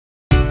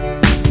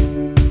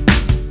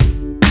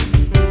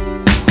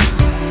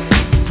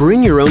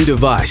Bring your own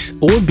device,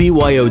 or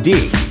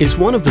BYOD, is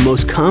one of the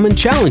most common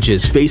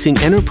challenges facing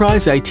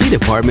enterprise IT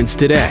departments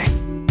today.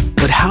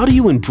 But how do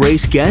you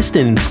embrace guest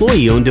and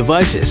employee-owned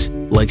devices,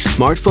 like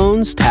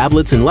smartphones,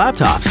 tablets, and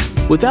laptops,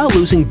 without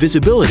losing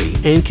visibility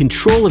and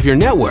control of your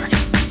network?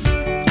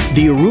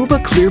 The Aruba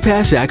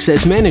ClearPass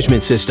Access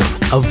Management System,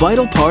 a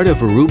vital part of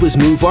Aruba's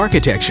Move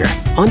architecture,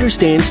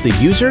 understands the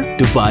user,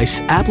 device,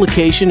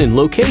 application, and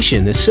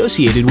location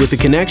associated with the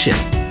connection.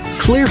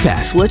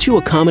 ClearPass lets you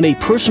accommodate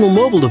personal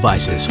mobile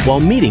devices while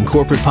meeting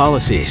corporate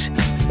policies.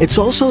 It's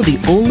also the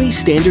only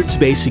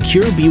standards-based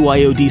secure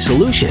BYOD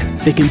solution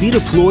that can be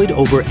deployed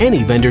over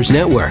any vendor's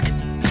network.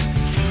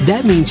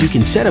 That means you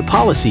can set a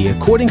policy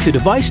according to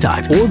device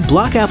type or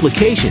block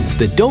applications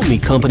that don't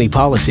meet company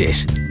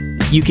policies.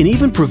 You can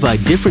even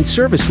provide different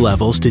service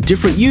levels to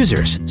different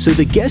users so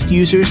that guest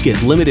users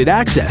get limited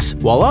access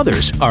while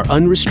others are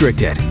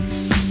unrestricted.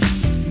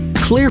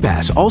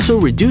 ClearPass also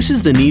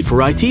reduces the need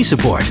for IT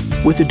support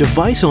with a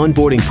device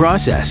onboarding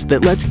process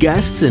that lets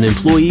guests and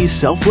employees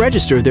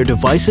self-register their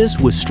devices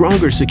with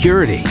stronger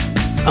security.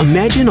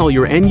 Imagine all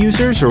your end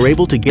users are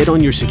able to get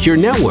on your secure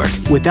network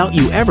without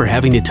you ever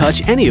having to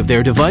touch any of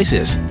their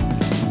devices.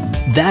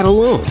 That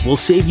alone will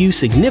save you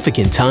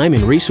significant time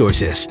and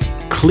resources.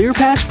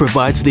 ClearPass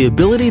provides the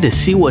ability to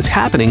see what's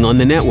happening on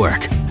the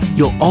network.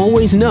 You'll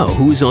always know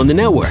who's on the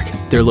network,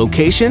 their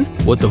location,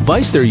 what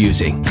device they're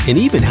using, and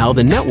even how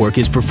the network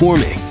is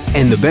performing.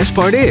 And the best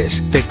part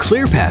is that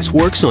ClearPass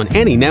works on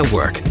any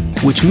network,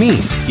 which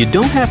means you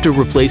don't have to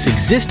replace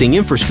existing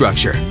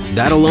infrastructure.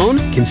 That alone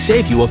can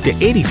save you up to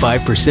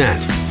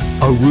 85%.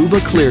 Aruba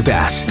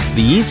ClearPass,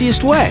 the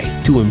easiest way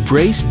to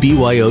embrace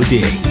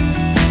BYOD.